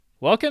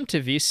Welcome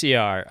to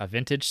VCR, a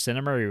vintage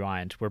cinema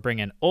rewind. We're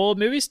bringing old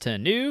movies to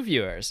new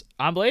viewers.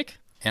 I'm Blake.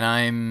 And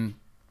I'm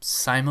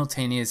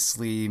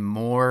simultaneously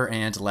more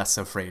and less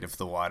afraid of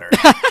the water.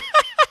 That's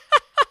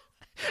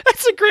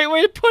a great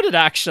way to put it,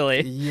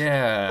 actually.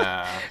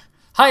 Yeah.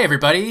 Hi,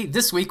 everybody.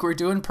 This week we're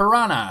doing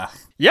Piranha.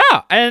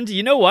 Yeah, and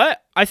you know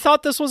what? I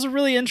thought this was a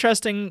really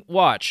interesting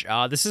watch.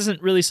 This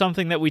isn't really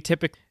something that we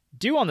typically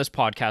do on this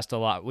podcast a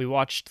lot. We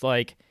watched,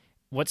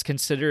 what's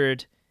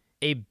considered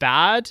a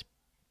bad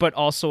but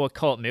also a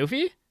cult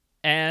movie.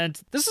 And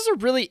this is a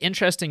really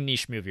interesting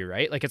niche movie,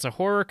 right? Like, it's a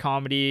horror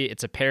comedy.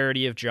 It's a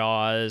parody of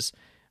Jaws.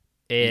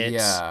 It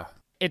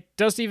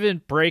doesn't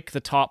even break the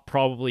top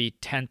probably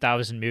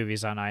 10,000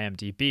 movies on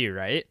IMDb,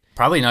 right?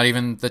 Probably not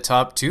even the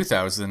top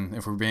 2,000,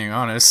 if we're being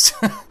honest.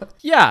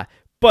 Yeah,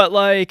 but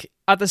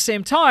at the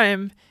same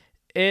time,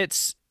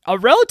 it's a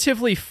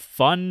relatively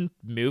fun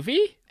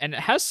movie, and it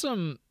has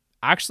some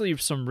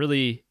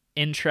really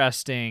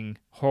interesting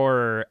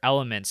horror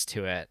elements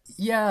to it.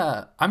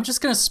 Yeah, I'm just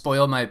going to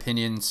spoil my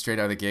opinion straight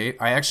out of the gate.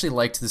 I actually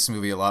liked this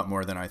movie a lot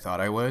more than I thought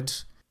I would.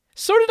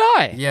 So did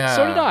I. Yeah.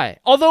 So did I.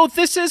 Although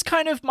this is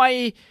kind of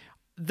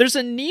there's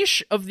a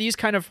niche of these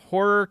kind of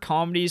horror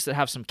comedies that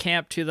have some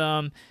camp to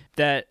them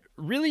that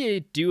really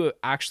do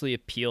actually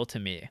appeal to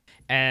me.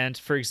 And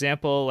for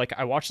example,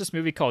 I watched this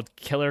movie called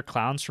Killer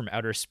Clowns from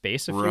Outer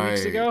Space a few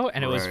weeks ago,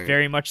 and it was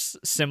very much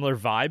similar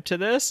vibe to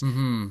this.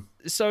 Mm-hmm.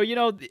 So,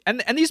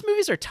 and these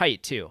movies are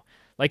tight too.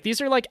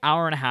 These are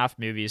hour and a half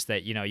movies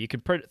that, you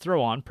can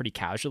throw on pretty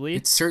casually.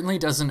 It certainly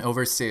doesn't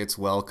overstay its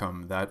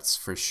welcome, that's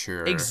for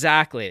sure.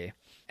 Exactly.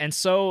 And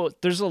so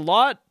there's a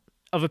lot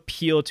of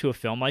appeal to a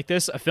film like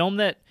this, a film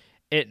that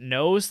it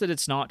knows that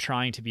it's not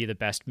trying to be the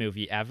best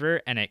movie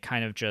ever, and it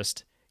kind of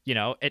just,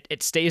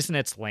 it stays in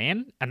its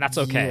lane, and that's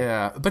okay.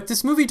 Yeah, but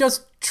this movie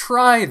does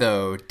try,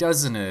 though,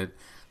 doesn't it?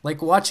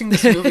 Watching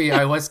this movie,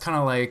 I was kind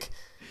of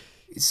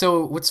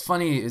so what's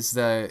funny is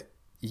that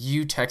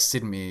you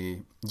texted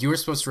me. You were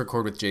supposed to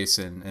record with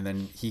Jason, and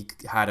then he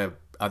had a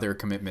other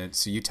commitment,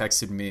 so you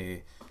texted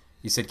me.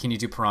 You said, "Can you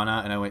do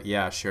Piranha?" And I went,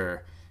 "Yeah,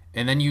 sure."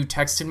 And then you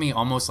texted me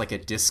almost like a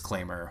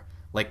disclaimer.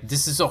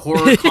 This is a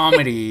horror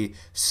comedy,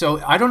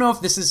 so I don't know if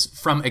this is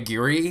from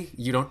Aguirre.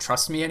 You don't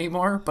trust me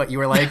anymore, but you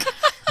were like,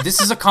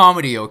 "This is a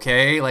comedy,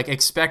 okay?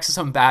 Expect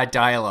some bad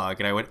dialogue."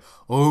 And I went,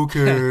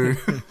 "Okay."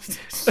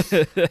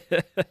 And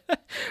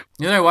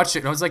then I watched it,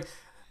 and I was like,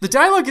 the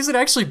dialogue isn't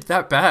actually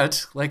that bad.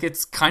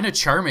 It's kind of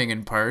charming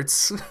in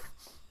parts.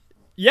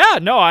 Yeah,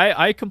 no,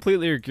 I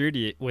completely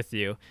agree with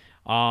you.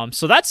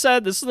 So that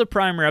said, this is the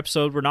primer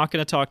episode. We're not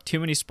going to talk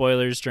too many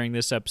spoilers during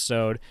this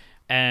episode.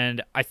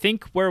 And I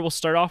think where we'll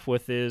start off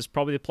with is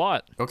probably the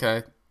plot.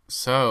 Okay.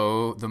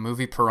 So the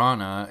movie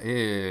Piranha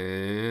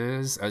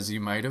is, as you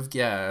might have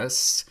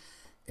guessed,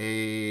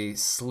 a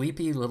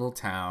sleepy little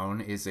town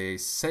is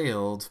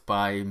assailed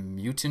by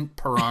mutant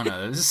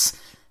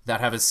piranhas that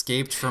have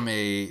escaped from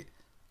a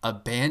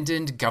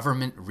abandoned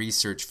government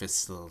research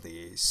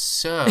facility.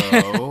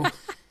 So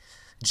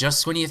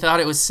just when you thought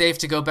it was safe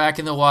to go back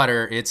in the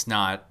water, it's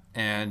not.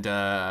 And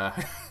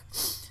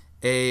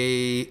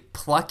a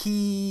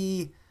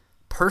plucky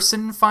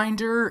person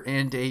finder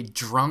and a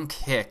drunk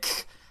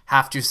hick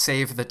have to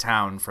save the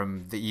town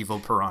from the evil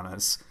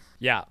piranhas.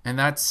 Yeah. And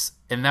that's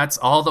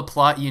all the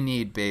plot you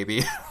need,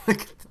 baby.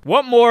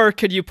 What more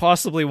could you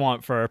possibly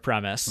want for a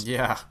premise?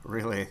 Yeah,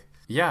 really.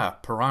 Yeah,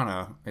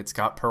 Piranha. It's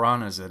got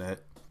piranhas in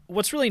it.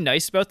 What's really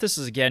nice about this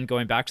is, again,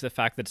 going back to the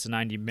fact that it's a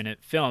 90-minute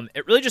film,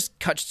 it really just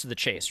cuts to the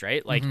chase,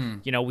 right?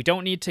 We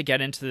don't need to get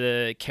into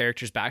the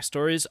characters'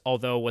 backstories,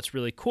 although what's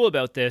really cool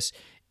about this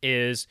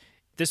is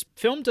this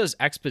film does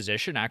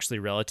exposition actually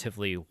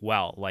relatively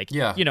well.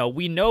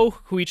 We know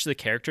who each of the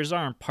characters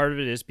are, and part of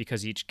it is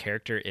because each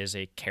character is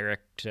a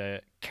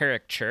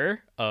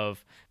caricature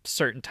of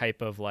certain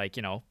type of,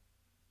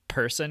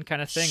 person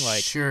kind of thing.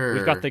 Sure.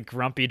 We've got the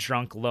grumpy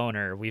drunk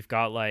loner. We've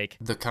got,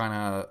 the kind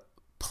of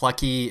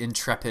plucky,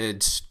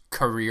 intrepid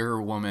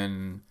career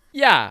woman.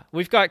 Yeah,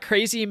 we've got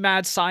crazy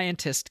mad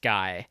scientist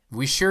guy.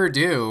 We sure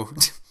do.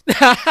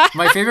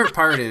 My favorite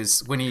part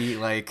is when he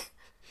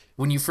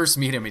when you first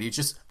meet him and he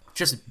just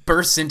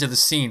bursts into the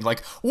scene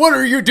 "What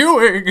are you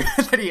doing?"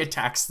 And then he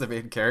attacks the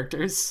main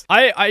characters.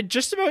 I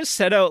just about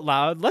said out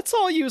loud, let's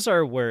all use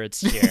our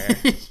words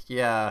here.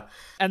 Yeah.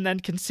 And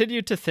then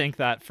continue to think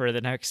that for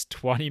the next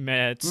 20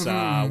 minutes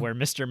where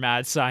Mr.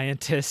 Mad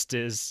Scientist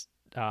is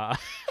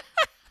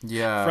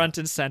front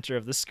and center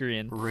of the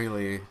screen.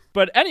 Really.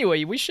 But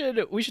anyway, we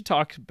should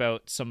talk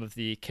about some of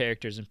the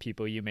characters and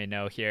people you may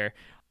know here.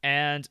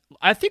 And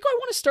I think I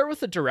want to start with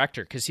the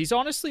director, because he's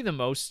honestly the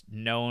most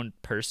known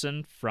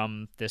person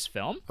from this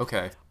film.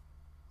 Okay.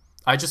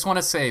 I just want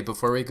to say,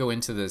 before we go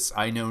into this,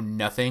 I know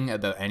nothing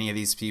about any of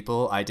these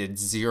people. I did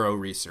zero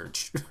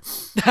research.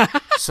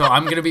 So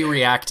I'm going to be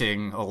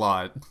reacting a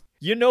lot.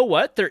 You know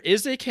what? There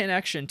is a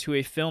connection to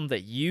a film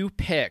that you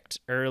picked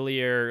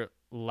earlier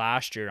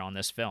last year on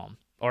this film.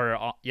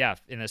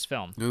 In this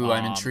film. Ooh,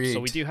 I'm intrigued.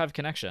 So we do have a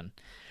connection.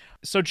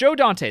 So Joe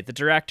Dante, the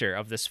director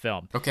of this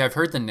film. Okay, I've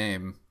heard the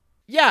name.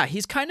 Yeah,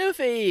 he's kind of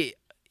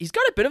he's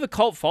got a bit of a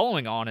cult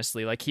following,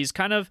 honestly. Like, he's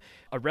kind of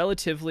a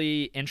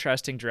relatively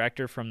interesting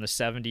director from the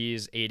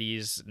 70s,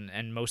 80s,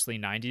 and mostly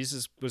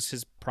 90s was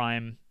his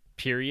prime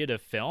period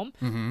of film.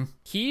 Mm-hmm.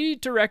 He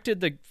directed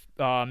the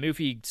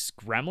movies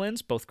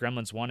Gremlins, both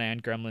Gremlins 1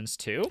 and Gremlins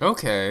 2.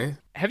 Okay.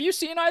 Have you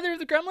seen either of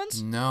the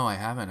Gremlins? No, I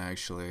haven't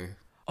actually.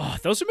 Oh,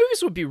 those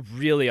movies would be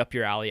really up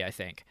your alley, I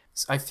think.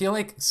 I feel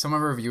like some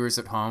of our viewers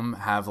at home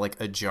have like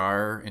a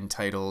jar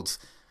entitled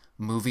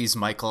movies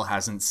Michael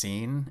hasn't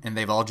seen, and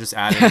they've all just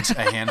added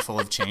a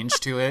handful of change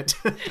to it.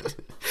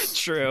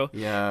 True.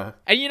 Yeah.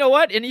 And you know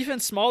what? An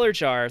even smaller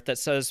jar that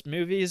says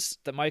movies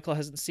that Michael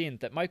hasn't seen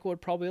that Michael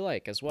would probably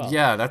like as well.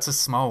 Yeah, that's a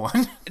small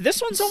one.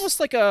 This one's almost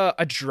like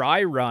a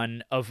dry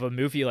run of a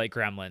movie like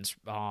Gremlins,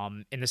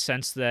 in the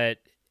sense that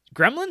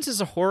Gremlins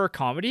is a horror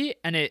comedy,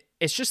 and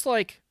it's just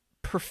like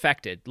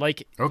perfected.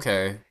 Like,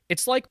 Okay.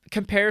 it's like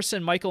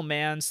comparison Michael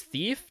Mann's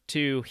Thief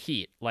to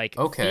Heat. Like,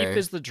 Okay. Thief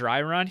is the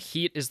dry run,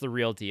 Heat is the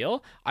real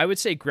deal. I would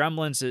say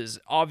Gremlins is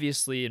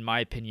obviously, in my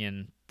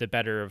opinion, the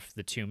better of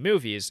the two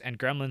movies, and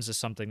Gremlins is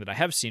something that I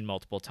have seen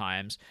multiple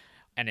times,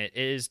 and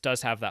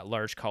does have that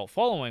large cult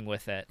following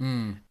with it.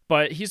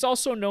 But he's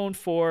also known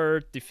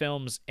for the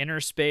films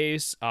Inner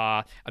Space,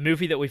 a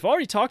movie that we've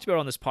already talked about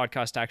on this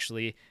podcast,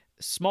 actually,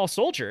 Small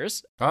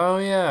Soldiers. Oh,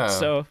 yeah.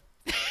 So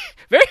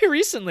very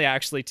recently,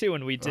 actually, too,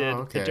 when we did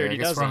The Dirty I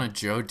guess Dozen. we're on a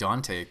Joe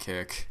Dante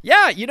kick.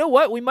 Yeah, you know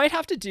what? We might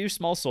have to do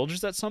Small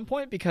Soldiers at some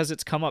point because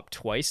it's come up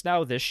twice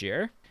now this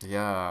year.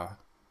 Yeah.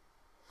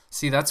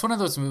 See, that's one of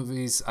those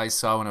movies I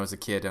saw when I was a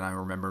kid and I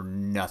remember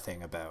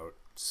nothing about.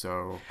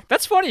 So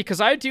That's funny because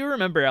I do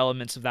remember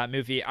elements of that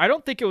movie. I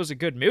don't think it was a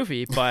good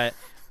movie, but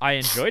I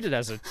enjoyed it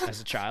as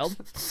a child.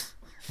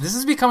 this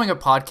is becoming a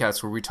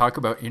podcast where we talk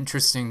about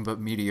interesting but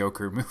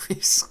mediocre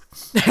movies.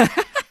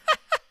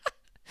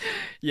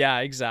 Yeah,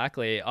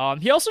 exactly.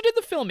 He also did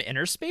the film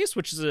Inner Space,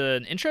 which is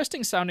an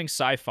interesting sounding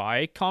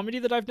sci-fi comedy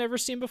that I've never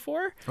seen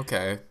before,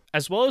 Okay.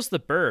 as well as The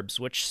Burbs,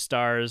 which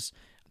stars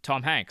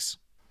Tom Hanks.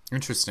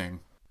 Interesting.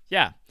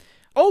 Yeah.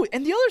 Oh,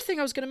 and the other thing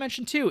I was going to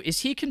mention too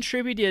is he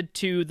contributed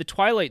to the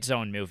Twilight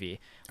Zone movie.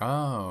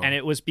 Oh. And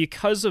it was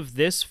because of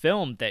this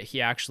film that he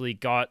actually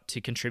got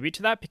to contribute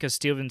to that, because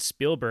Steven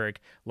Spielberg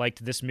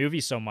liked this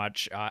movie so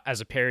much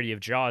as a parody of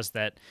Jaws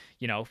that,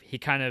 he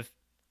kind of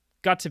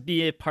got to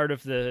be a part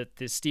of the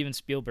Steven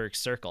Spielberg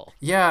circle.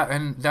 Yeah,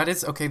 and that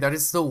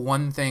is the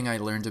one thing I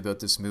learned about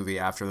this movie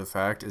after the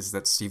fact, is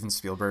that Steven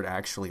Spielberg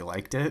actually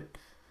liked it.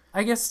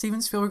 I guess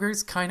Steven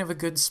Spielberg's kind of a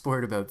good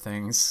sport about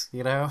things,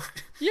 Yeah.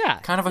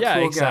 Kind of a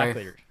cool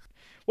exactly. guy.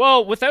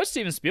 Well, without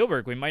Steven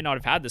Spielberg, we might not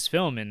have had this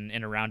film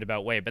in a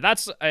roundabout way, but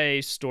that's a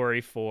story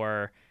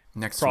for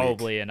Next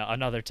probably week.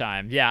 another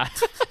time. Yeah.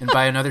 And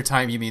by another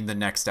time, you mean the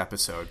next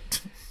episode.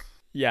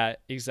 Yeah,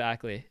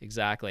 exactly.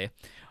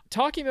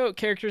 Talking about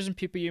characters and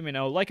people you may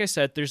know, like I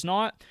said, there's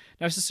not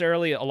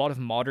necessarily a lot of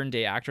modern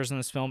day actors in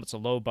this film. It's a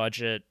low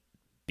budget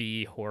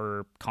B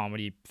horror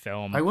comedy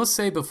film. I will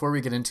say before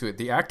we get into it,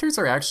 the actors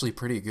are actually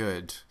pretty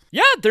good.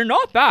 Yeah, they're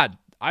not bad.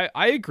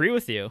 I agree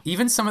with you.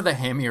 Even some of the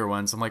hammier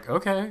ones, I'm like,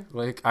 okay,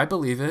 like I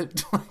believe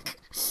it.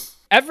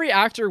 Every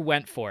actor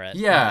went for it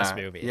in this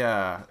movie.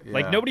 Yeah.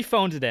 Like, nobody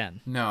phoned it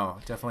in. No,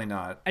 definitely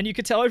not. And you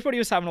could tell everybody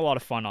was having a lot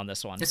of fun on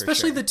this one.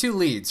 Especially for sure. the two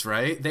leads,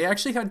 right? They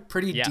actually had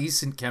pretty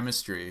decent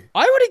chemistry.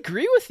 I would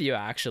agree with you,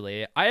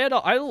 actually. I had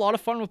a lot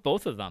of fun with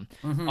both of them.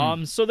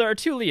 Mm-hmm. So there are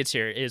two leads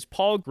here. Is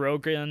Paul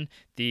Grogan,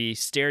 the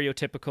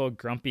stereotypical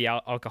grumpy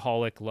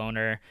alcoholic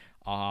loner,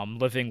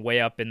 living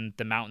way up in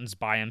the mountains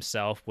by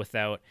himself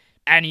without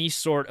any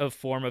sort of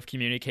form of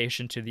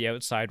communication to the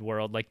outside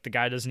world. Like, the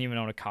guy doesn't even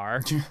own a car.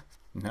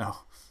 No.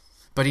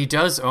 But he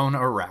does own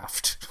a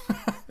raft.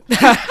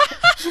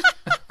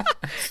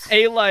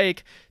 A,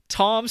 like,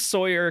 Tom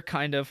Sawyer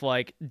kind of,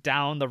 like,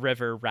 down the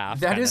river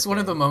raft. That is one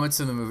of the moments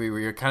in the movie where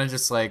you're kind of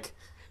just like,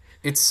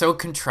 it's so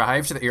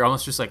contrived that you're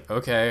almost just like,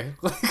 okay,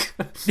 like,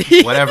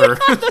 whatever.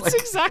 That's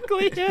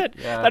exactly it.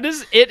 Yeah. That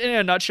is it in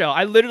a nutshell.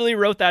 I literally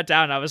wrote that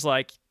down. I was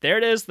like, there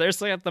it is.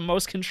 There's like the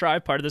most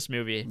contrived part of this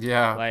movie.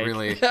 Yeah, like...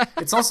 really.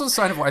 It's also a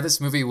sign of why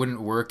this movie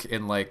wouldn't work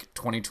in like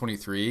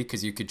 2023,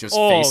 because you could just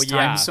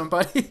FaceTime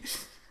somebody.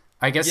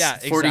 I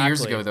guess 40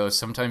 years ago, though,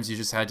 sometimes you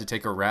just had to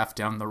take a raft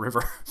down the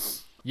river.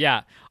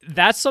 Yeah,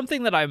 that's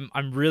something that I'm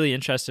really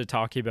interested in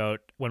talking about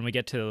when we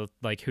get to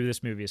like who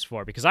this movie is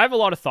for, because I have a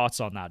lot of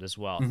thoughts on that as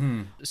well.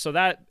 Mm-hmm. So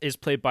that is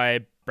played by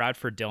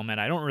Bradford Dillman.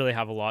 I don't really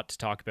have a lot to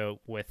talk about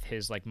with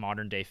his like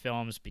modern day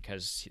films,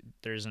 because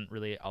there isn't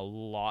really a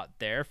lot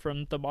there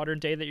from the modern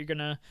day that you're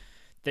gonna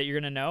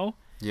know.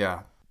 Yeah.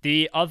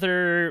 The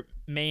other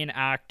main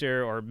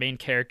actor or main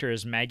character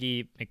is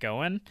Maggie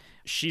McGowan.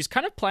 She's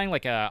kind of playing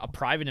like a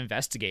private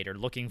investigator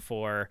looking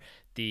for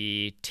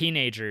the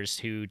teenagers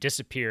who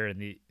disappear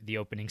in the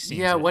opening scenes.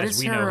 Yeah, what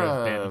is her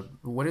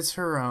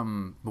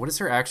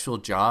actual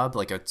job?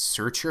 Like a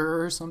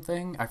searcher or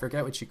something? I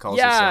forget what she calls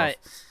herself.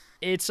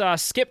 It's a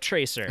skip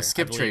tracer. A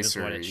skip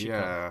tracer,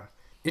 yeah.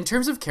 In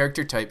terms of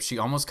character type, she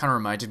almost kind of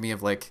reminded me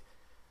of like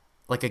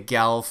a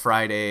Gal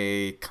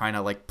Friday kind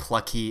of like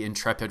plucky,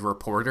 intrepid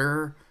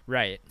reporter.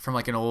 Right. From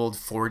like an old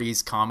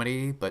 40s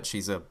comedy, but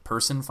she's a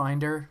person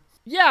finder.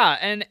 Yeah,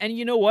 and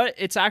you know what?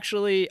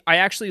 I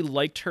actually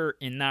liked her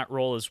in that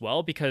role as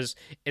well, because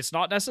it's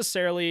not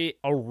necessarily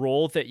a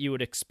role that you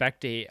would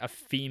expect a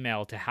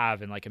female to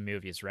have in like a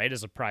movies, right?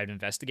 As a private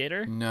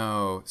investigator.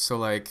 No. So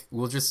like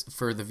we'll just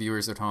for the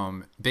viewers at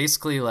home,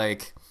 basically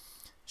like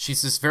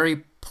she's this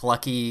very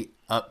plucky,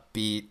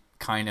 upbeat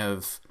kind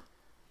of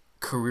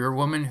career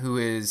woman who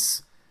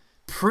is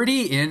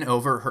pretty in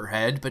over her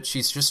head, but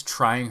she's just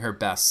trying her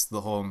best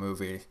the whole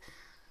movie.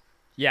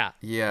 Yeah.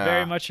 Yeah.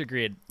 Very much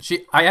agreed.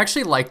 I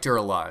actually liked her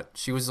a lot.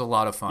 She was a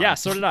lot of fun. Yeah,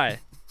 so did I.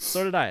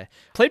 So did I.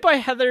 Played by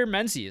Heather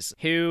Menzies,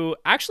 who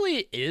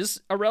actually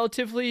is a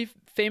relatively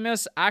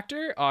famous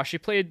actor. She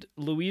played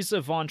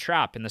Louisa Von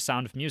Trapp in The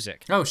Sound of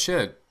Music. Oh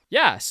shit.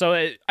 Yeah,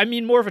 so I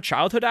mean, more of a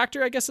childhood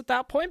actor, I guess, at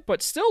that point,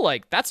 but still,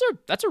 like, that's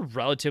a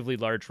relatively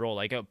large role,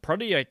 like a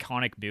pretty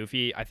iconic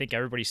movie. I think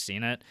everybody's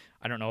seen it.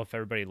 I don't know if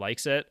everybody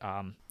likes it.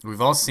 We've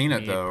all seen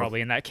it though.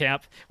 Probably in that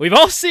camp. We've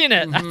all seen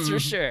it. That's for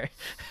sure.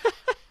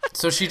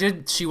 So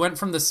she went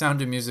from The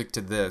Sound of Music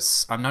to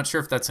this. I'm not sure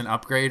if that's an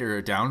upgrade or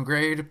a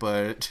downgrade,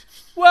 but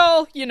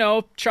Well, you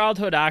know,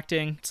 childhood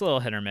acting, it's a little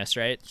hit or miss,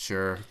 right?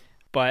 sure.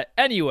 But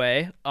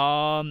anyway,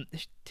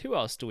 who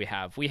else do we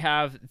have? We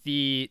have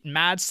the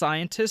mad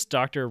scientist,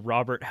 Dr.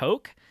 Robert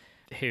Hoke,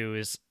 who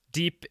is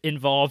deep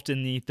involved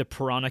in the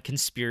Piranha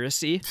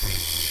conspiracy.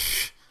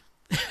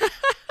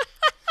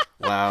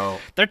 Wow.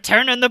 They're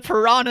turning the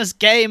piranhas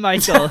gay,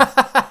 Michael.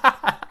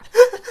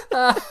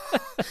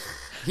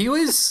 He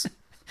was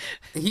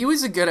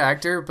a good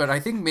actor, but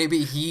I think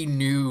maybe he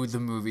knew the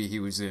movie he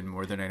was in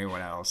more than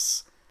anyone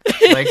else.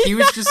 Like he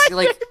was just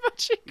like,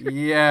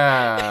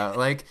 yeah,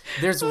 like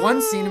there's one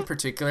scene in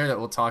particular that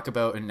we'll talk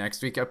about in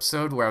next week's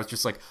episode where I was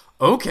just like,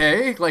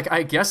 okay, like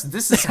I guess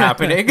this is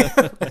happening.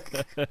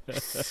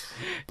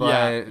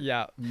 But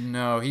yeah.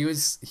 no, he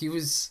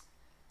was,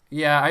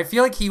 yeah, I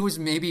feel like he was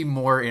maybe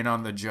more in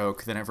on the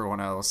joke than everyone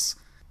else.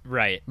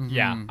 Right.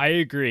 Yeah, I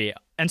agree.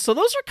 And so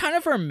those are kind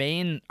of our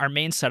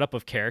main setup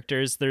of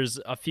characters. There's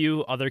a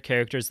few other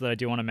characters that I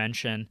do want to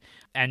mention,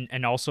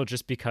 and also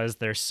just because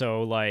they're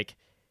so like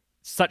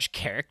such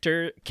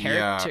character.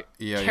 Yeah.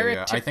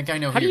 I think I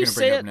know who How do you're you gonna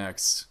bring say up it?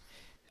 next.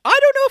 I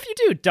don't know if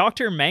you do.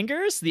 Dr.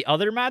 Mengers, the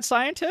other mad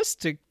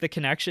scientist, the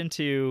connection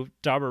to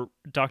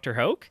Dr.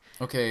 Hoke.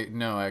 Okay,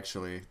 no,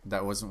 actually,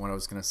 that wasn't what I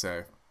was gonna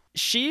say.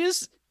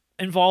 She's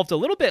involved a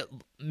little bit,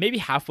 maybe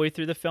halfway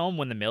through the film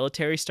when the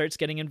military starts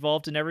getting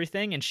involved in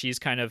everything, and she's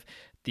kind of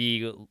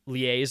the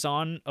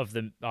liaison of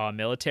the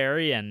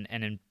military and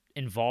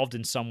involved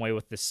in some way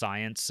with the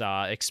science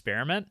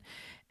experiment.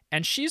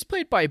 And she's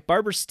played by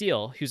Barbara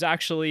Steele, who's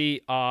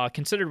actually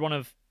considered one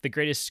of the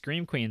greatest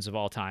scream queens of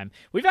all time.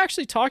 We've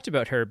actually talked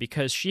about her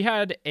because she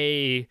had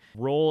a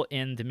role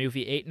in the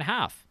movie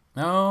 8½.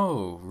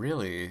 Oh,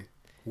 really?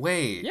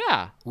 Wait.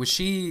 Yeah. Was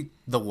she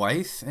the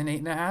wife in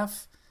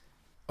 8½?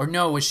 Or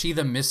no, was she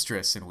the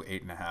mistress in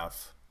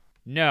 8½?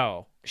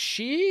 No.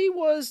 She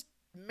was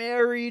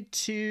married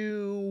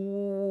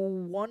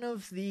to one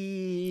of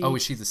the... Oh,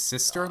 was she the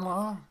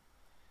sister-in-law?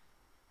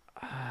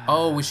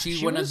 Oh, was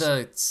she one of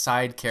the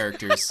side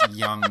characters'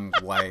 young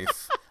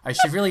wife? I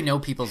should really know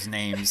people's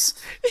names.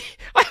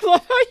 I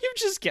love how you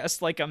just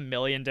guessed like a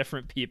million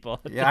different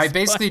people. Yeah, I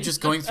basically just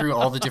going through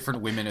all the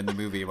different women in the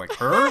movie. Like,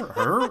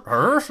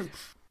 her?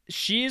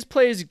 She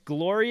plays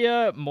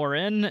Gloria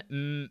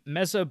Morin,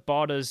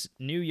 Mezzabota's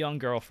new young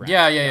girlfriend.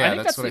 Yeah. I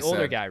think that's that's what the I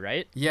older said. guy,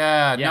 right?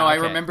 Yeah, no, I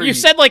okay. remember. You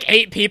said like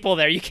 8 people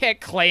there. You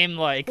can't claim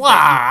like. Wow,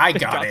 I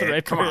got got it. the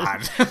right Come on.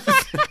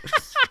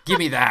 Give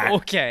me that.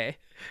 Okay.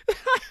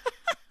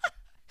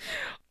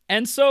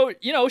 And so,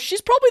 you know,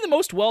 she's probably the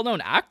most well-known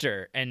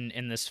actor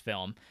in this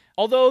film.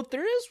 Although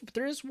there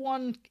is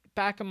one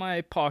back in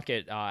my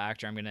pocket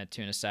actor I'm going to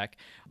tune in a sec.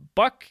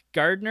 Buck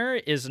Gardner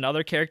is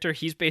another character.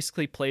 He's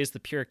basically plays the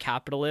pure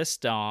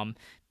capitalist,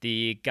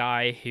 the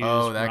guy who's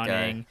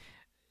running... Guy.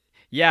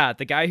 Yeah,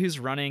 the guy who's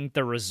running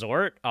the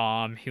resort,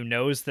 who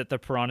knows that the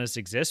piranhas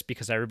exist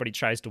because everybody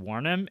tries to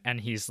warn him, and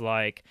he's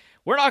like,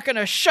 we're not going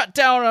to shut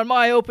down on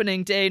my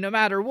opening day no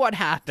matter what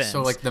happens.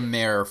 So like the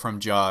mayor from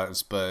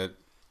Jaws, but...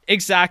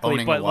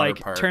 Exactly, but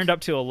like park. turned up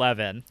to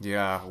 11.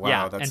 Yeah,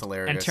 wow, that's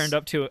hilarious. And turned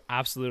up to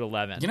absolute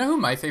 11. You know who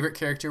my favorite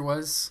character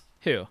was?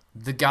 Who?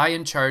 The guy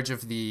in charge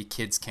of the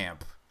kids'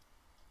 camp.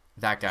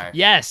 That guy.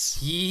 Yes.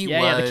 He was...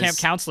 Yeah, the camp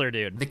counselor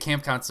dude. The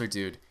camp counselor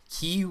dude.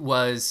 He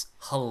was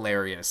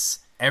hilarious.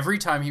 Every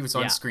time he was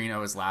on screen, I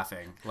was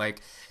laughing.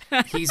 Like,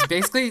 he's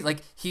basically,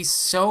 like, he's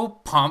so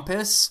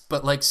pompous,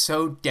 but, like,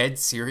 so dead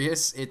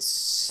serious.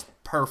 It's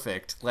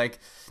perfect. Like...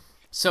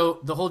 So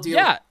the whole deal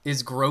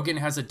is Grogan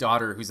has a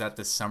daughter who's at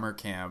this summer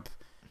camp.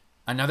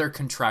 Another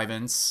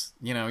contrivance,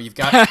 you know, you've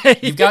got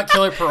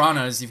killer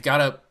piranhas, you've got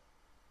to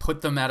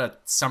put them at a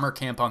summer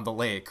camp on the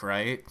lake,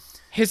 right?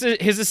 His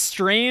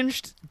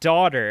estranged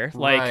daughter,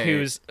 like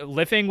who's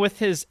living with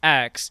his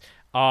ex,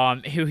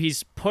 who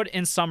he's put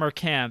in summer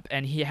camp,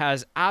 and he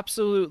has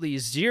absolutely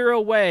zero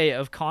way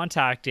of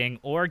contacting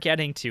or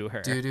getting to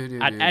her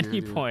at any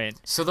point.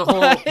 So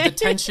the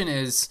tension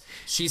is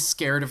she's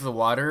scared of the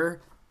water.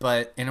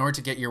 But in order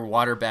to get your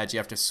water badge, you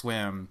have to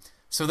swim.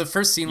 So the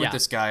first scene with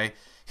this guy,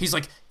 he's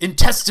like,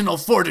 intestinal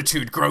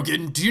fortitude,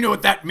 Grogan. Do you know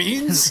what that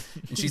means?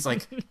 And she's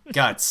like,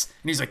 guts.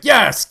 And he's like,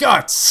 yes,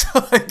 guts.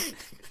 Like,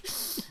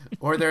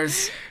 or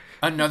there's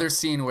another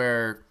scene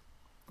where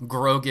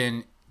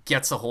Grogan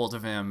gets a hold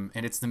of him,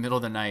 and it's the middle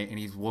of the night, and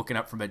he's woken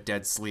up from a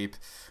dead sleep.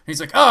 And he's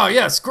like, oh,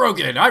 yes,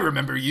 Grogan, I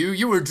remember you.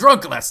 You were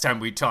drunk last time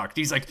we talked.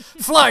 He's like,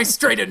 fly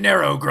straight and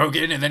narrow,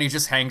 Grogan. And then he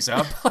just hangs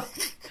up.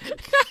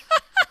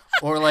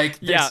 Or, like,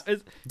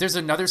 there's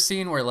another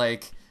scene where,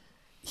 like,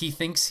 he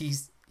thinks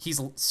he's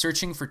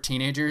searching for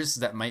teenagers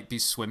that might be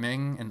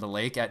swimming in the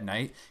lake at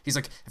night. He's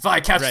like, if I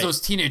catch those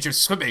teenagers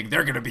swimming,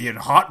 they're going to be in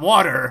hot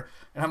water.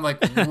 And I'm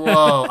like,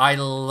 whoa, I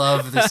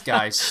love this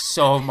guy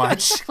so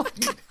much.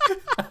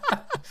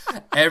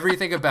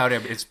 Everything about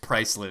him is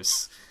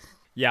priceless.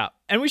 Yeah.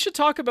 And we should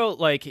talk about,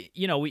 like,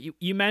 you know,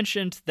 you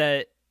mentioned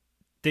that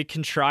the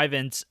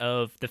contrivance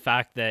of the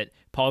fact that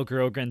Paul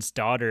Grogan's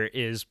daughter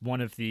is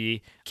one of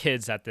the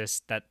kids at the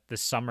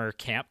summer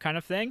camp kind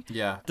of thing.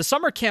 Yeah. The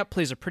summer camp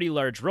plays a pretty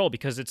large role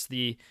because it's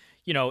the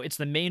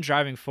main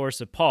driving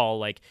force of Paul.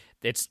 Like,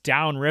 it's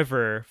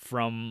downriver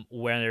from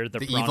where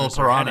the evil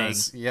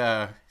piranhas.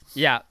 Yeah.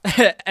 Yeah.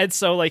 And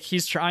so, like,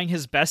 he's trying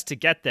his best to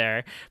get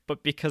there,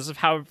 but because of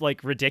how,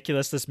 like,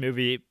 ridiculous this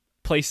movie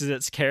places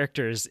its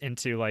characters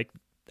into, like,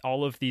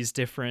 all of these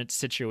different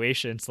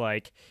situations,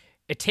 like,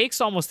 it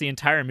takes almost the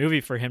entire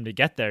movie for him to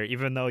get there,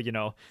 even though, you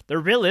know, they're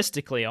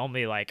realistically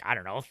only, like, I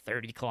don't know,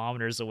 30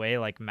 kilometers away,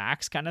 like,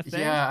 max kind of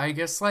thing. Yeah, I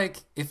guess, like,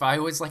 if I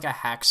was, like, a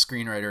hack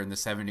screenwriter in the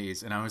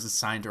 70s and I was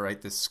assigned to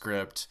write this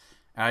script,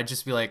 I'd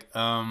just be like,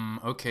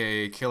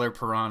 okay, killer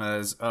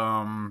piranhas,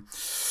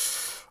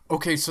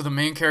 okay, so the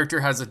main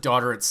character has a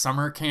daughter at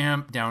summer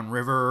camp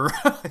downriver.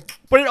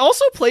 But it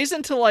also plays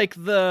into, like,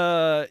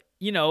 the,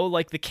 you know,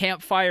 like, the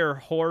campfire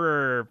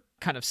horror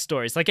kind of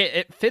stories. Like,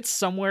 it fits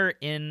somewhere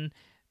in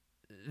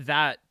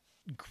that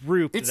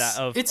group it's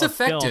of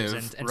effective,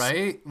 films and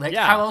right? Like,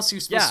 how else are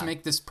you supposed to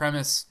make this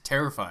premise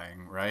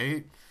terrifying,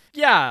 right?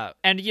 Yeah,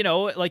 and, you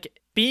know, like,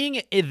 being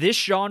in this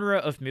genre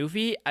of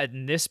movie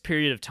in this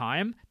period of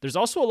time, there's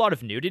also a lot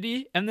of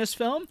nudity in this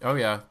film. Oh,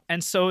 yeah.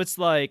 And so it's,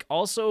 like,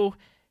 also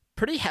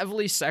pretty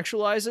heavily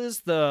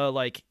sexualizes the,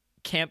 like,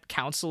 camp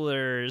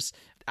counselors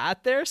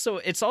at there. So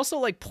it's also,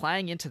 like,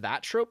 playing into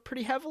that trope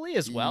pretty heavily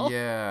as well.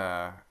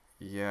 Yeah.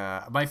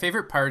 My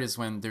favorite part is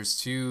when there's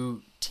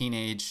two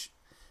teenage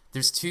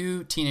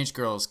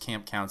girls,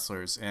 camp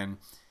counselors, and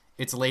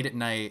it's late at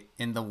night,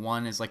 and the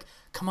one is like,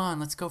 come on,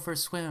 let's go for a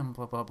swim,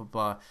 blah, blah, blah,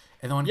 blah.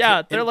 And the one,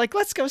 they're like,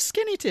 let's go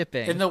skinny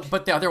tipping.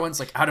 But the other one's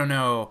like, I don't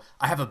know,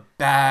 I have a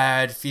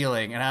bad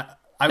feeling. And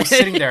I was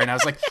sitting there, and I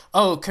was like,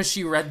 oh, because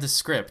she read the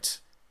script.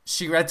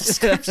 She read the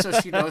script, so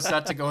she knows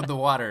not to go in the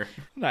water.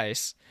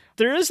 Nice.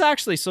 There is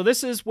actually, so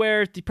this is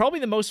where probably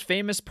the most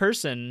famous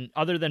person,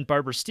 other than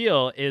Barbara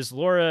Steele, is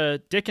Laura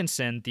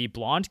Dickinson, the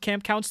blonde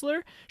camp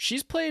counselor.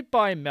 She's played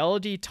by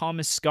Melody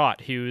Thomas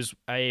Scott, who's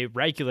a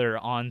regular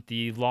on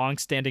the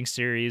long-standing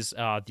series,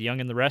 The Young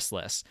and the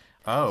Restless.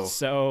 Oh.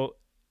 So,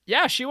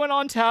 yeah, she went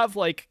on to have,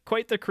 like,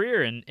 quite the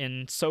career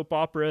in soap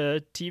opera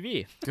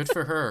TV. Good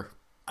for her.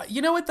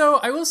 You know what, though?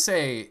 I will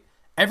say,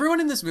 everyone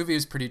in this movie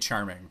is pretty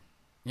charming.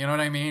 You know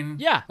what I mean?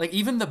 Yeah. Like,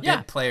 even the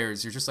big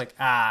players, you're just like,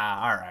 all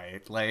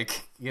right.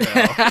 Like, you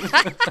know.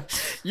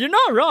 You're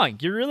not wrong.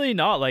 You're really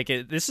not. Like,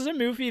 this is a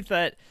movie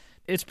that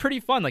it's pretty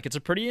fun. Like, it's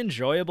a pretty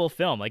enjoyable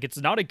film. Like, it's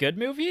not a good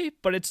movie,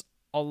 but it's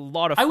a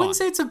lot of fun. I wouldn't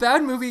say it's a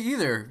bad movie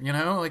either, you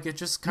know? Like, it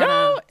just kind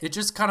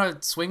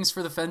of swings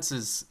for the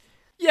fences.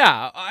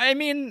 Yeah. I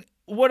mean,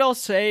 what I'll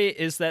say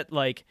is that,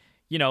 like,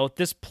 you know,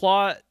 this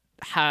plot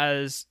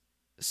has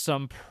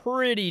some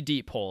pretty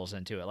deep holes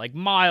into it, like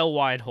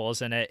mile-wide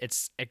holes in it.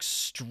 It's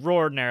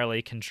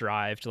extraordinarily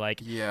contrived,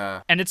 like,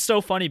 yeah. And it's so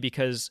funny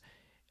because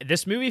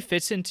this movie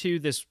fits into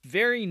this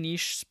very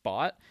niche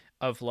spot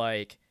of,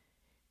 like,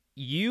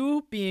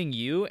 you being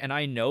you, and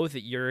I know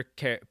that you're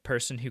a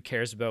person who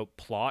cares about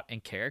plot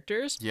and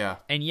characters. Yeah.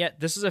 And yet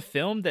this is a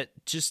film that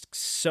just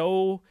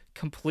so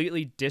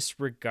completely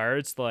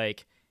disregards,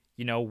 like,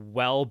 you know,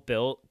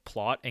 well-built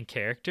plot and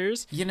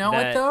characters. You know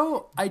what,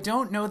 though? I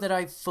don't know that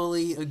I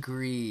fully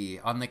agree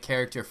on the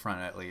character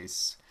front, at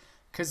least.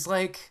 Because,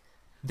 like,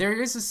 there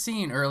is a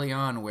scene early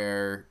on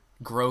where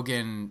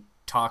Grogan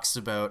talks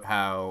about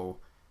how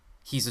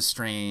he's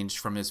estranged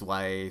from his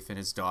wife and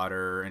his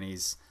daughter, and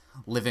he's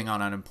living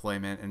on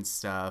unemployment and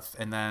stuff.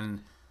 And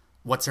then,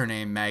 what's her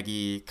name,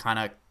 Maggie, kind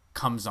of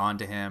comes on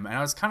to him. And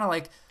I was kind of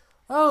like,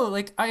 oh,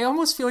 like, I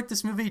almost feel like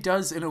this movie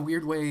does, in a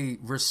weird way,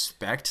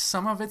 respect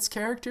some of its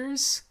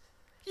characters.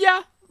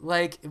 Yeah.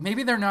 Like,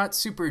 maybe they're not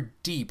super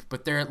deep,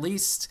 but they're at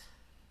least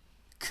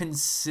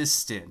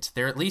consistent.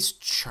 They're at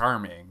least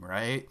charming,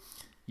 right?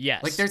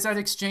 Yes. Like, there's that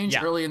exchange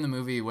early in the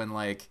movie when,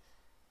 like,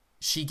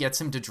 she gets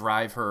him to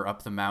drive her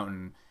up the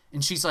mountain,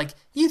 and she's like,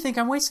 you think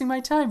I'm wasting my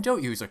time,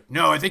 don't you? He's like,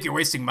 no, I think you're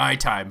wasting my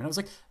time. And I was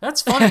like,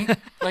 that's funny.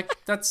 Like,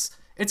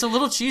 it's a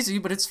little cheesy,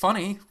 but it's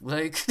funny.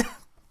 Like,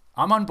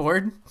 I'm on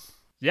board.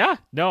 Yeah,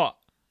 no,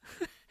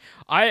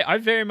 I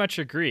very much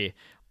agree.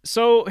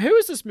 So who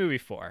is this movie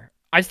for?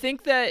 I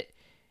think that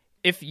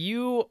if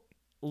you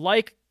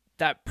like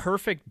that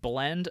perfect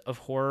blend of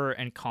horror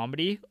and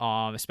comedy,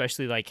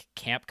 especially like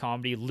camp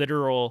comedy,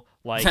 literal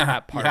like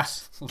at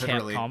parts camp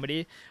literally.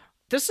 comedy.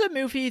 This is a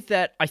movie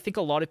that I think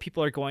a lot of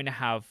people are going to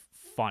have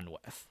fun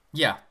with.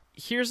 Yeah.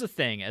 Here's the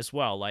thing as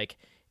well, like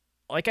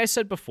I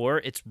said before,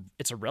 it's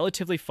a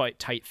relatively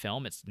tight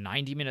film. It's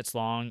 90 minutes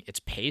long. It's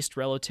paced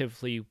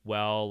relatively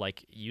well.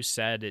 Like you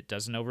said, it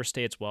doesn't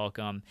overstay its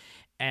welcome.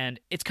 And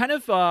it's kind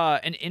of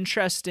an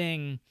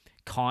interesting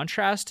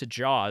contrast to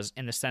Jaws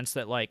in the sense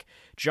that, like,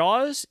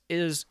 Jaws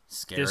is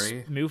Scary.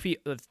 this movie.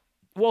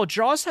 Well,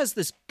 Jaws has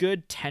this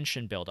good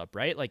tension buildup,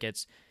 right? Like,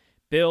 it's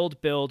build,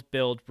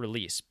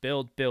 release,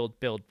 build,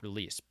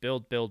 release,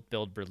 build,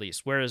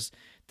 release. Whereas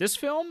this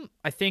film,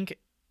 I think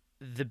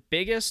the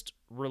biggest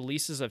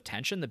releases of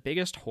tension, the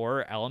biggest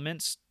horror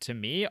elements to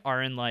me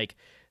are in like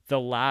the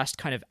last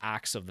kind of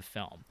acts of the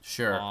film.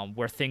 Sure.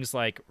 Where things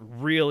like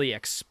really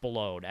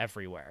explode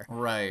everywhere.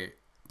 Right.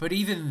 But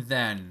even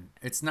then,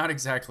 it's not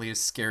exactly a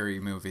scary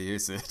movie,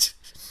 is it?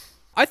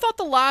 I thought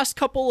the last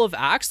couple of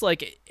acts,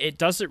 like, it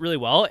does it really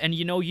well. And,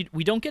 you know,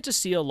 we don't get to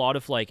see a lot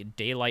of like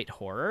daylight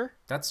horror.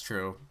 That's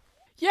true.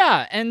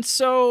 Yeah. And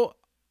so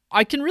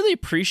I can really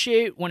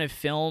appreciate when a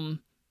film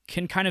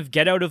can kind of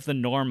get out of the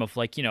norm of,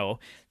 like, you know,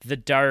 the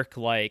dark,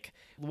 like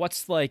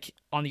what's like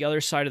on the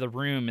other side of the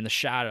room in the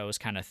shadows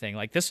kind of thing.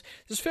 Like this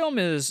film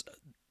is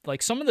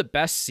like, some of the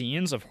best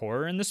scenes of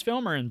horror in this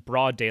film are in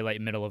broad daylight,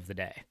 middle of the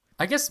day.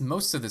 I guess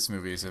most of this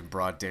movie is in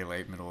broad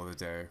daylight, middle of the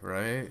day,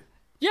 right?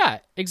 Yeah,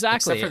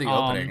 exactly. Except for the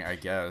opening, I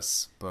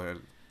guess, but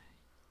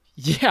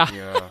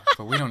yeah,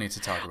 but we don't need to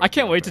talk about I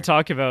can't wait to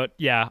talk about,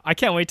 I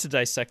can't wait to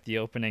dissect the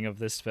opening of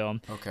this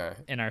film. Okay.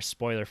 In our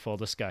spoiler-full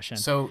discussion.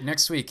 So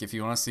next week, if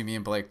you want to see me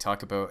and Blake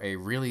talk about a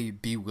really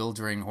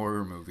bewildering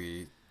horror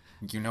movie,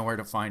 you know where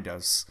to find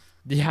us.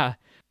 Yeah.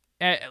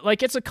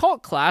 Like, it's a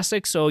cult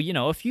classic, so, you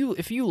know, if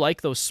you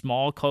like those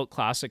small cult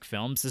classic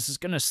films, this is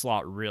going to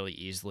slot really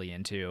easily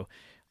into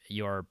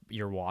your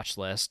watch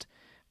list.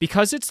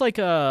 Because it's like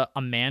a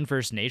man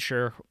versus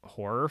nature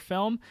horror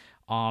film,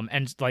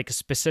 and like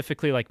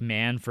specifically like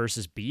man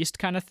versus beast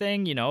kind of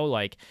thing, you know,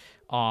 like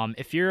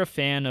if you're a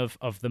fan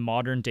of the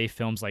modern day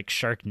films, like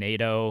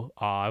Sharknado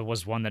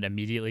was one that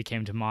immediately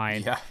came to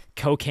mind. Yeah.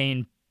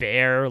 Cocaine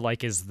Bear,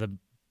 like, is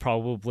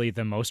probably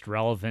the most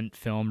relevant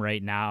film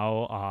right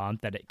now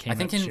that it came. I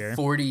think in 40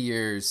 40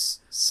 years,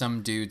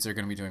 some dudes are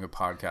going to be doing a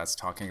podcast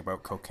talking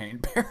about Cocaine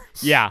Bear.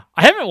 Yeah,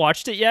 I haven't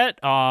watched it yet.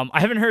 I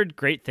haven't heard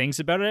great things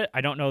about it.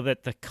 I don't know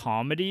that the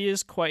comedy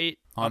is quite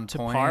on up to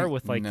point? par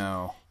with, like,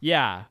 no.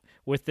 Yeah,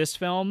 with this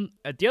film.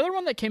 The other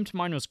one that came to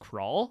mind was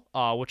Crawl,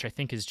 which I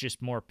think is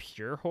just more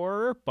pure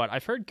horror. But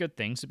I've heard good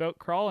things about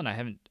Crawl, and I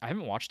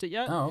haven't watched it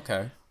yet. Oh,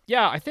 okay.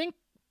 Yeah, I think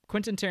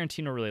Quentin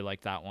Tarantino really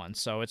liked that one,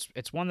 so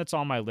it's one that's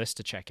on my list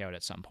to check out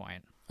at some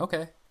point.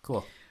 Okay,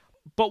 cool.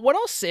 But what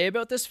I'll say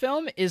about this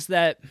film is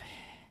that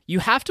you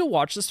have to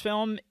watch this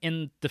film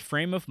in the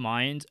frame of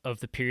mind of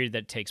the period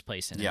that it takes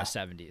place in the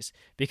 70s,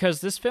 because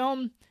this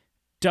film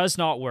does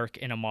not work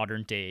in a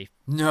modern day.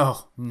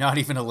 No, not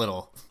even a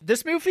little.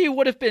 This movie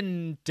would have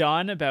been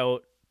done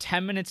about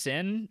 10 minutes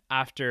in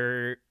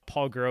after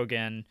Paul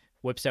Grogan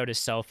whips out his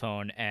cell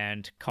phone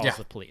and calls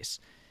the police.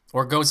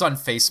 Or goes on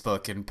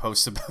Facebook and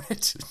posts about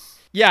it.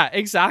 Yeah,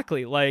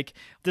 exactly. Like,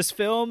 this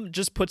film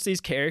just puts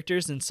these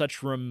characters in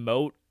such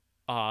remote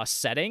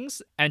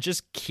settings and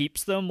just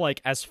keeps them, like,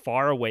 as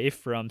far away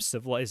from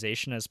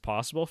civilization as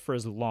possible for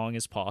as long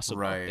as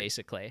possible,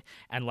 basically,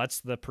 and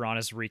lets the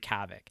piranhas wreak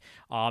havoc.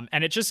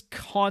 And it just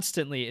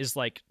constantly is,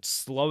 like,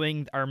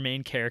 slowing our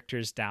main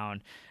characters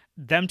down,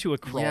 them to a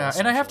crawl. Yeah,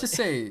 and I have to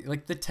say,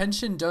 like, the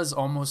tension does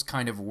almost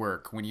kind of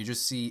work when you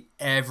just see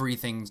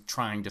everything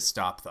trying to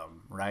stop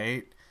them,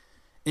 right?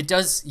 It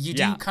does. You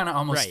do kind of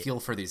almost feel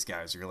for these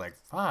guys. You're like,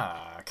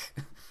 fuck.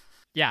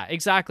 Yeah,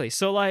 exactly.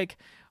 So, like,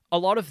 a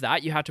lot of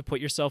that, you have to put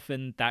yourself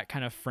in that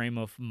kind of frame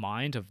of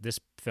mind of this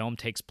film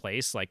takes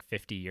place like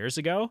 50 years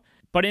ago.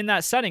 But in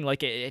that setting,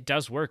 like, it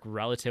does work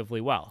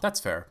relatively well. That's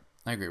fair.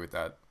 I agree with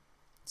that.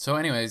 So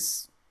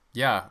anyways,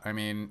 yeah, I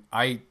mean,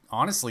 I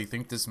honestly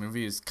think this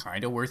movie is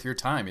kind of worth your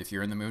time if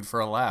you're in the mood for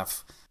a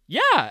laugh.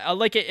 Yeah,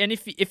 like, and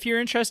if you're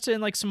interested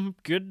in, like, some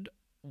good,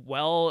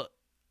 well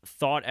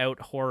thought out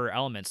horror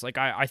elements, like,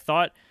 I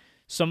thought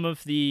some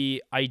of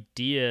the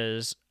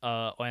ideas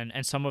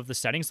and some of the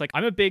settings, like,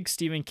 I'm a big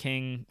Stephen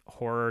King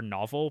horror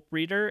novel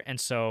reader, and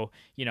so,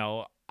 you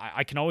know,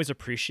 I can always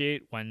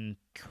appreciate when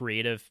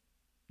creative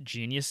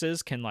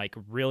geniuses can, like,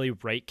 really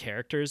write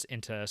characters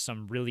into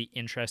some really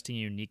interesting,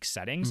 unique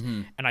settings.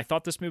 And I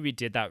thought this movie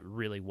did that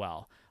really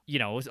well. You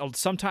know,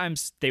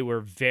 sometimes they were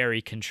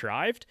very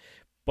contrived,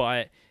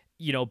 but,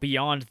 you know,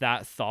 beyond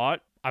that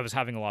thought, I was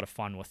having a lot of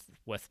fun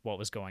with what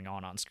was going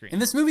on screen.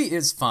 And this movie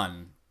is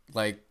fun.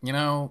 Like, you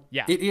know,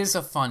 it is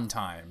a fun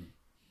time.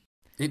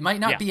 It might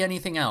not be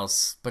anything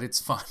else, but it's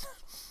fun.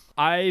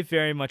 I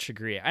very much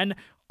agree. And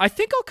I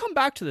think I'll come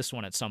back to this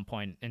one at some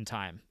point in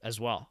time as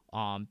well,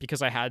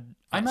 because I had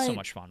so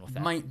much fun with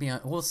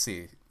that. We'll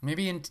see.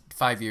 Maybe in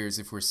 5 years,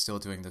 if we're still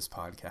doing this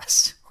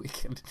podcast, we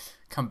can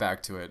come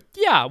back to it.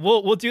 Yeah,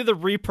 we'll do the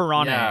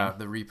re-piranha. Yeah,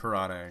 the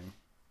re-piranha.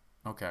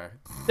 Okay.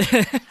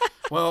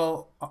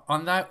 Well,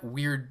 on that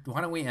weird,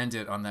 why don't we end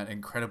it on that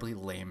incredibly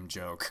lame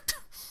joke?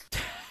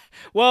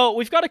 Well,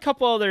 we've got a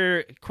couple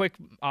other quick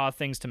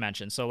things to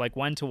mention. So, like,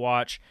 when to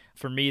watch.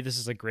 For me, this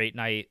is a great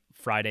night,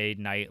 Friday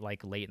night,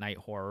 like late night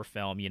horror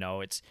film. You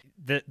know, it's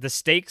the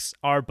stakes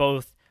are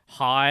both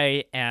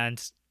high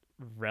and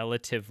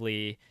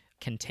relatively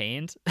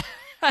contained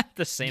at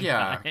the same time.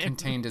 Yeah,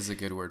 contained is a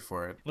good word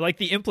for it. Like,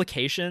 the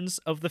implications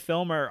of the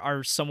film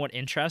are somewhat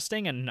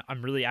interesting, and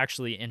I'm really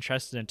actually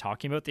interested in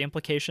talking about the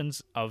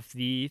implications of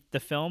the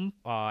film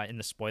in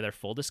the spoiler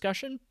full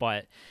discussion.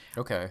 But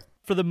Okay.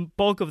 for the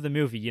bulk of the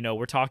movie, you know,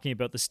 we're talking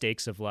about the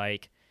stakes of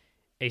like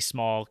a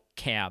small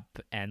camp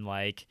and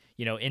like,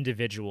 you know,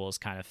 individuals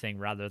kind of thing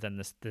rather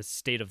than the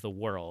state of the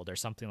world or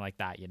something like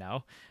that, you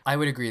know? I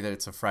would agree that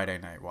it's a Friday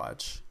night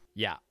watch.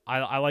 Yeah,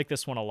 I like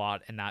this one a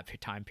lot in that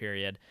time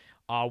period.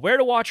 Where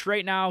to watch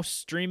right now,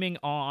 streaming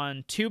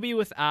on Tubi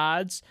with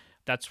ads.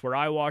 That's where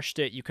I watched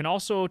it. You can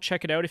also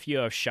check it out if you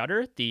have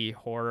Shudder, the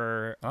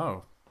horror.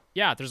 Oh,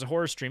 Yeah, there's a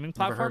horror streaming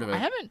platform. heard of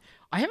it.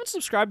 I haven't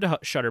subscribed to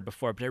Shudder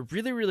before, but I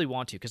really, really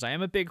want to because I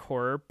am a big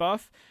horror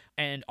buff.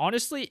 And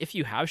honestly, if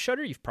you have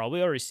Shudder, you've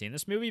probably already seen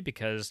this movie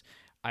because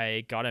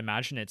I gotta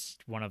imagine it's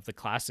one of the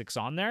classics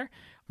on there.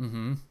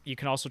 mm-hmm. You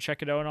can also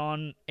check it out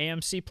on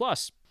AMC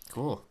Plus.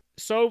 Cool.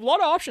 So a lot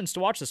of options to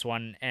watch this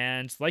one,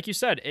 and like you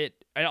said, it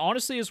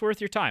honestly is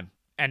worth your time.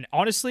 And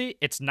honestly,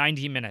 it's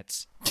 90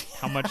 minutes.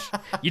 How much?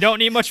 You don't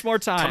need much more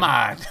time. Come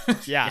on.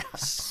 Yeah.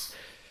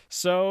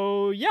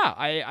 So yeah,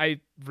 I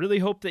really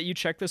hope that you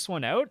check this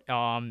one out.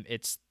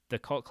 It's the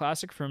cult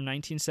classic from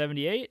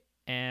 1978,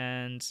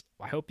 and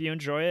I hope you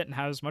enjoy it and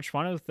have as much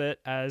fun with it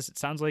as it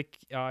sounds like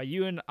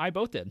you and I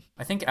both did.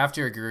 I think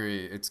after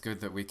agree, it's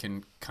good that we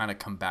can kind of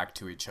come back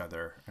to each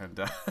other and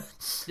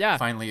Yeah.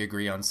 finally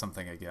agree on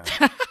something again.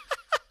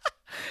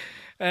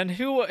 And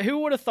who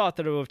would have thought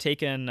that it would have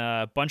taken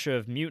a bunch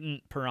of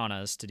mutant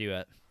piranhas to do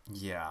it?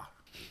 Yeah.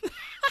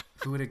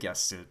 Who would have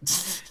guessed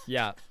it?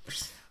 Yeah.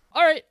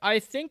 All right, I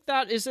think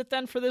that is it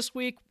then for this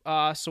week.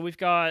 So we've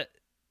got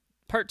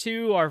part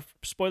 2, our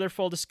spoiler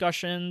full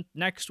discussion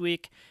next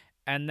week,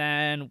 and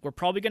then we're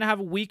probably going to have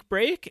a week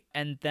break,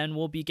 and then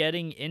we'll be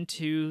getting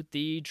into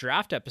the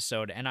draft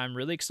episode, and I'm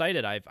really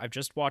excited. I've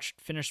just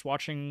finished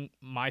watching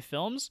my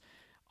films.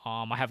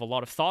 I have a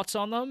lot of thoughts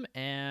on them,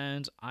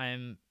 and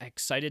I'm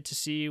excited to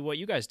see what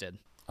you guys did.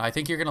 I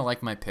think you're going to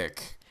like my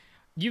pick.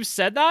 You've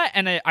said that,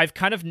 and I've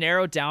kind of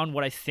narrowed down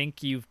what I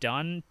think you've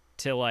done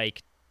to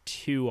like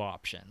 2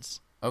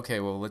 options. Okay,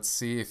 well, let's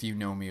see if you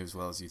know me as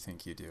well as you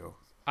think you do.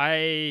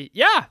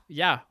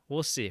 Yeah,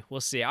 we'll see.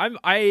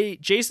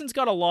 Jason's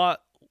got a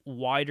lot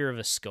wider of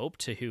a scope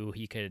to who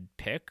he could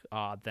pick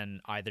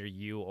than either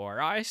you or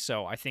I,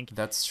 so I think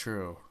That's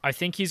true. I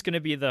think he's going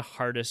to be the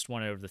hardest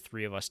one out of the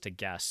 3 of us to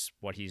guess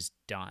what he's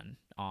done.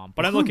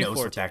 But I'm looking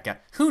forward to it.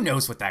 Who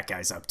knows what that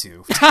guy's up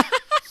to?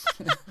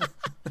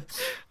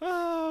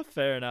 Oh,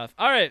 fair enough.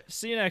 All right,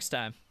 see you next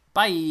time.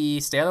 Bye.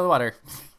 Stay out of the water.